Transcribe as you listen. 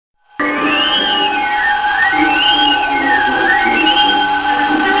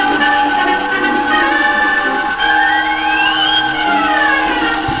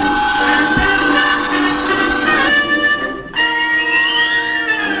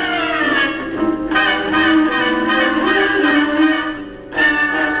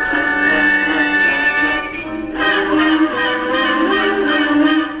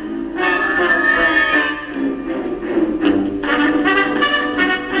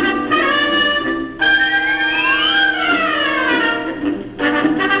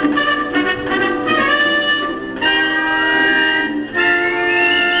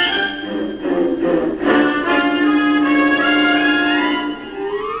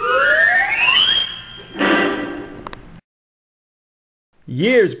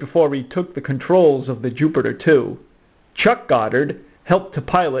Years before he took the controls of the Jupiter 2, Chuck Goddard helped to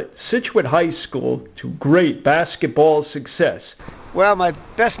pilot Scituate High School to great basketball success. Well, my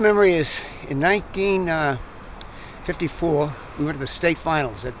best memory is in 1954, we went to the state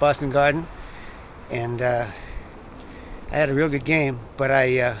finals at Boston Garden, and I had a real good game, but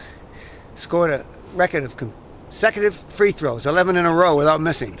I scored a record of consecutive free throws, 11 in a row without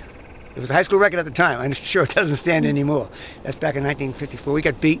missing. It was a high school record at the time. I'm sure it doesn't stand anymore. That's back in 1954. We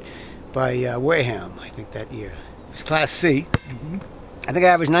got beat by Wareham, I think, that year. It was Class C. I think I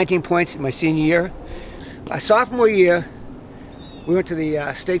averaged 19 points in my senior year. My sophomore year, we went to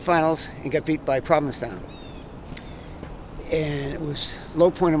the state finals and got beat by Provincetown. And it was a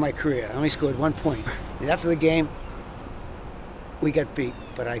low point of my career. I only scored 1 point. And after the game, we got beat,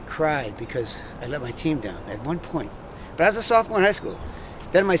 but I cried because I let my team down at 1 point. But I was a sophomore in high school.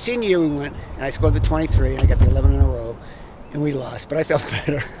 Then my senior year we went, and I scored the 23, and I got the 11 in a row, and we lost. But I felt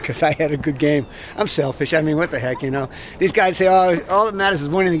better because I had a good game. I'm selfish. I mean, what the heck, you know? These guys say, oh, all that matters is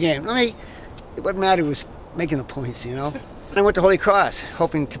winning the game. What mattered was making the points, you know? And I went to Holy Cross,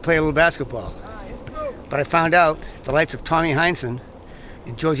 hoping to play a little basketball. But I found out the likes of Tommy Heinsohn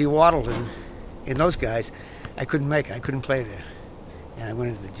and Georgie Waddleton and those guys, I couldn't make it. I couldn't play there. And I went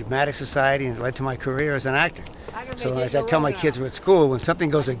into the Dramatic Society, and it led to my career as an actor. So as I tell my kids who are at school, when something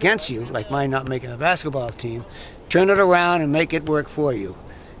goes against you, like mine not making the basketball team, turn it around and make it work for you.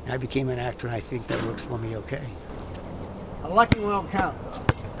 And I became an actor, and I think that worked for me okay. A lucky one will count.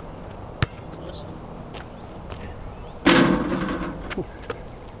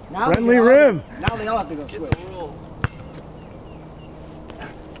 Friendly rim. Now they all have to go switch.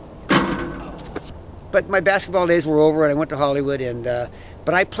 But my basketball days were over, and I went to Hollywood.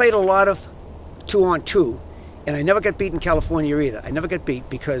 But I played a lot of 2-on-2, and I never got beat in California either. I never got beat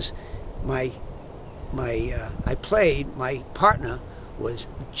because my partner was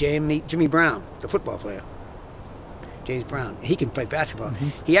Jimmy Brown, the football player. James Brown. He can play basketball.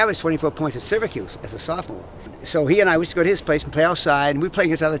 He averaged 24 points at Syracuse as a sophomore. So he and I used to go to his place and play outside, and we played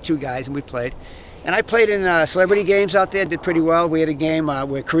against other two guys, and we played. And I played in celebrity games out there, did pretty well. We had a game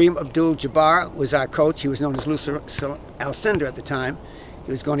where Kareem Abdul-Jabbar was our coach. He was known as Lou Alcindor at the time.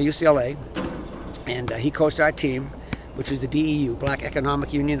 He was going to UCLA, and he coached our team, which was the BEU, Black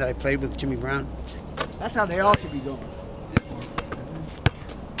Economic Union, that I played with Jimmy Brown. That's how they all should be doing.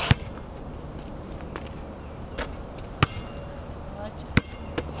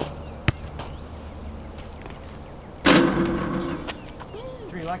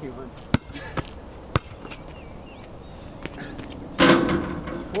 Three lucky ones.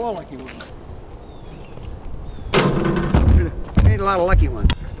 4 lucky ones. Made a lot of lucky ones.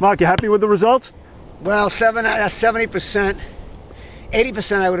 Mark, you happy with the results? Well, 70%.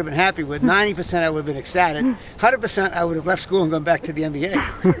 80% I would have been happy with. 90% I would have been ecstatic. 100% I would have left school and gone back to the NBA,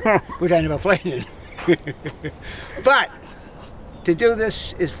 which I never played in. But to do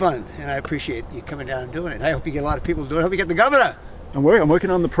this is fun, and I appreciate you coming down and doing it. I hope you get a lot of people to do it. I hope you get the governor. I'm working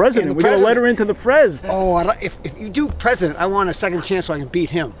on the president. We got a letter into the Prez. Oh, if you do president, I want a second chance so I can beat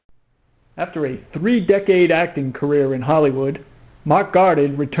him. After a 3-decade acting career in Hollywood, Mark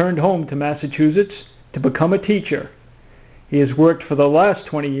Goddard returned home to Massachusetts to become a teacher. He has worked for the last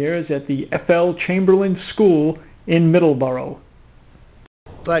 20 years at the F.L. Chamberlain School in Middleborough.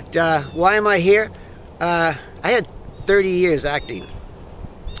 But why am I here? I had 30 years acting.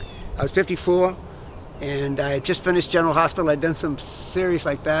 I was 54. And I had just finished General Hospital. I'd done some series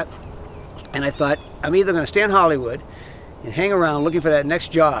like that. And I thought, I'm either going to stay in Hollywood and hang around looking for that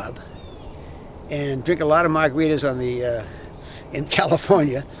next job and drink a lot of margaritas on the, in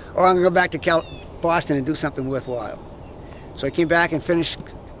California, or I'm going to go back to Boston and do something worthwhile. So I came back and finished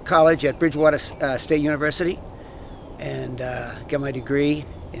college at Bridgewater State University and got my degree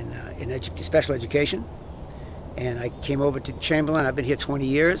in special education. And I came over to Chamberlain. I've been here 20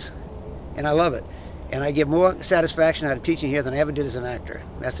 years, and I love it. And I get more satisfaction out of teaching here than I ever did as an actor.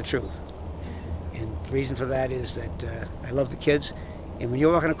 That's the truth. And the reason for that is that I love the kids. And when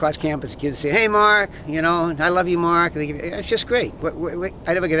you're walking across campus, kids say, hey, Mark, you know, I love you, Mark. It's just great.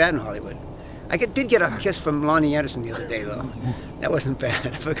 I never get that in Hollywood. I did get a kiss from Lonnie Anderson the other day, though. That wasn't bad.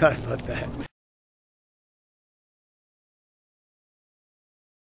 I forgot about that.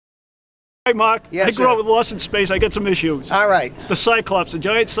 Hey, Mark. Yes, I grew up with Lost in Space. I got some issues. All right. The Cyclops, the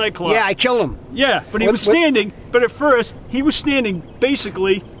giant Cyclops. Yeah, I killed him. Yeah, but he was standing. But at first, he was standing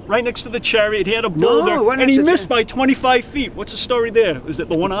basically right next to the chariot. He had a boulder, and he missed by 25 feet. What's the story there? Is it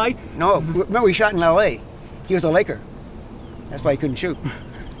the one eye? No, remember he shot in L.A. He was a Laker. That's why he couldn't shoot.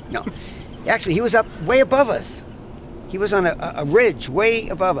 No. Actually, he was up way above us. He was on a ridge way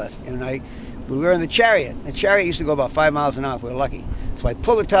above us, and We were in the chariot. The chariot used to go about 5 miles an hour if we were lucky. So I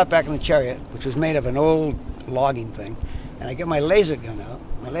pulled the top back in the chariot, which was made of an old logging thing, and I get my laser gun out,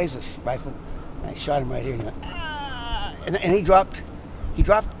 my laser rifle, and I shot him right here, and he went, ah! And he dropped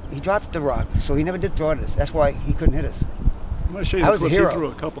the rock, so he never did throw it at us. That's why he couldn't hit us. I'm going to show you I was a hero. He threw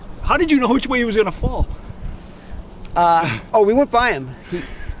a couple. How did you know which way he was going to fall? Oh, we went by him. He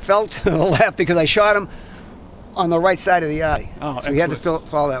fell to the left because I shot him on the right side of the eye. Oh, so he had to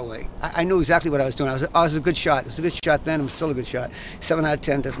fall that way. I knew exactly what I was doing. I was a good shot. It was a good shot then. I'm still a good shot. 7 out of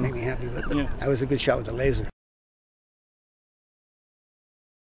 10 doesn't make me happy, but yeah. I was a good shot with the laser.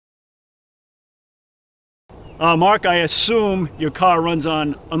 Mark, I assume your car runs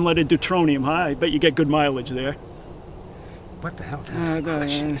on unleaded deuteronium, huh? I bet you get good mileage there. What the hell kind of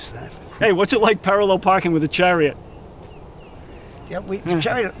question is that? Hey, what's it like parallel parking with a chariot? Yeah, the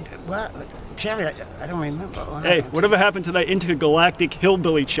chariot, well, chariot, I don't remember. Well, hey, whatever happened to that intergalactic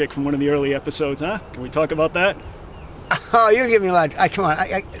hillbilly chick from one of the early episodes, huh? Can we talk about that? Oh, you're giving me a lot. Come on,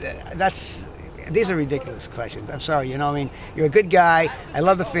 these are ridiculous questions. I'm sorry, you know, I mean, you're a good guy. I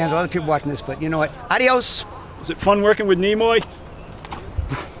love the fans, a lot of people watching this, but you know what? Adios. Was it fun working with Nimoy?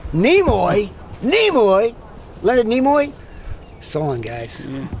 Nimoy? Nimoy? Leonard Nimoy? So long, guys.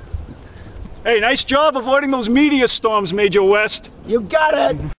 Yeah. Hey, nice job avoiding those media storms, Major West. You got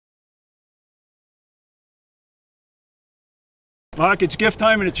it. Mark, it's gift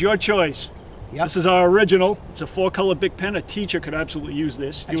time and it's your choice. Yep. This is our original. It's a 4-color Bic pen. A teacher could absolutely use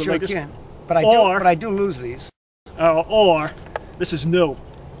this. I sure can. But I do lose these. Or this is new.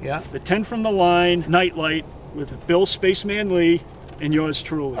 Yeah. The 10 from the line Nightlight with Bill Spaceman Lee and yours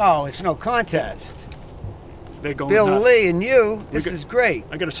truly. Oh, it's no contest. They're going Bill hot. Lee and you. This is great.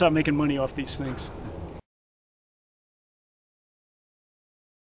 I got to start making money off these things.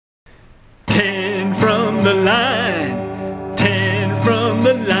 10 from the line, 10 from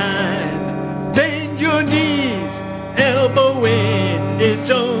the line. Bend your knees, elbow in. It's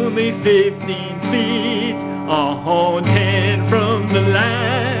only 15 feet. Oh, 10 from the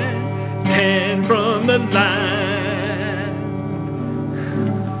line, 10 from the line.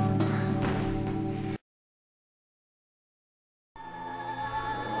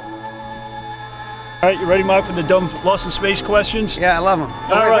 All right, you ready, Mark, for the dumb Lost in Space questions? Yeah, I love them.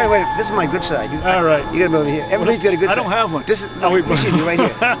 All right. Wait. This is my good side. All right. You got to be over here. Everybody's got a good side. I don't have one. This is you right here.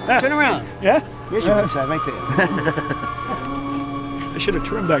 Turn around. Yeah? Here's your good side right there. I should have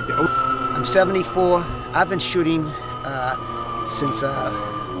trimmed back there. I'm 74. I've been shooting since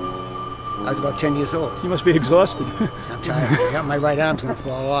I was about 10 years old. You must be exhausted. I'm tired. My right arm's going to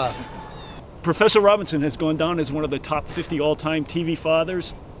fall off. Professor Robinson has gone down as one of the top 50 all-time TV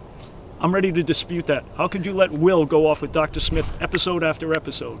fathers. I'm ready to dispute that. How could you let Will go off with Dr. Smith episode after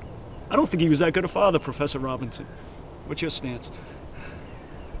episode? I don't think he was that good a father, Professor Robinson. What's your stance?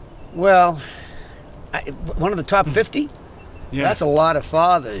 Well, one of the top 50? Yeah. That's a lot of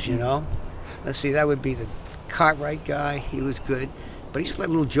fathers, you know. Let's see, that would be the Cartwright guy. He was good. But he just let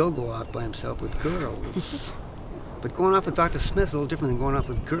little Joe go off by himself with girls. But going off with Dr. Smith's a little different than going off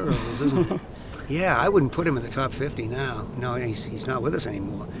with girls, isn't it? Yeah, I wouldn't put him in the top 50 now. No, he's not with us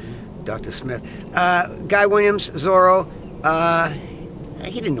anymore. Dr. Smith. Guy Williams, Zorro,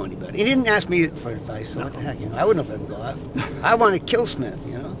 he didn't know anybody. He didn't ask me for advice, so what the heck, you know. I wouldn't have let him go out. I want to kill Smith,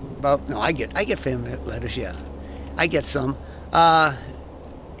 you know. But no, I get fan letters, yeah. I get some.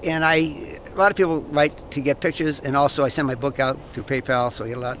 And a lot of people write to get pictures, and also I send my book out through PayPal, so I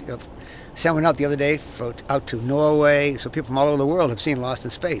get a lot of, sent one out the other day out to Norway, so people from all over the world have seen Lost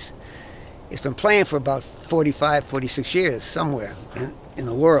in Space. It's been playing for about 45, 46 years somewhere in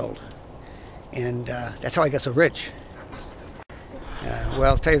the world. And that's how I got so rich.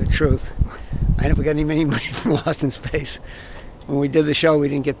 Well, to tell you the truth, I never got any money from Lost in Space. When we did the show, we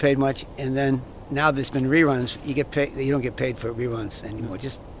didn't get paid much, and then now there's been reruns. You get paid. You don't get paid for reruns anymore.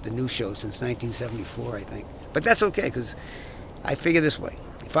 Just the new show since 1974, I think. But that's okay, because I figure this way: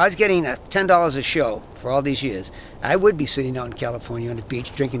 if I was getting $10 a show for all these years, I would be sitting out in California on the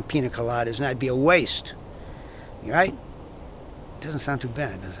beach drinking pina coladas, and that'd be a waste. You right? Doesn't sound too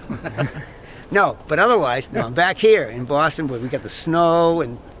bad, does it? No, but otherwise, no, I'm back here in Boston where we got the snow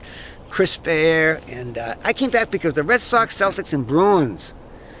and crisp air, and I came back because the Red Sox, Celtics, and Bruins,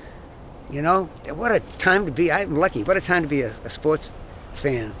 you know, what a time to be. I'm lucky. What a time to be a sports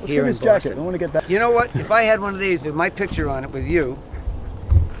fan here in Boston. I want to get back. You know what? If I had one of these with my picture on it with you,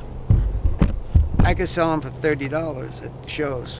 I could sell them for $30 at shows.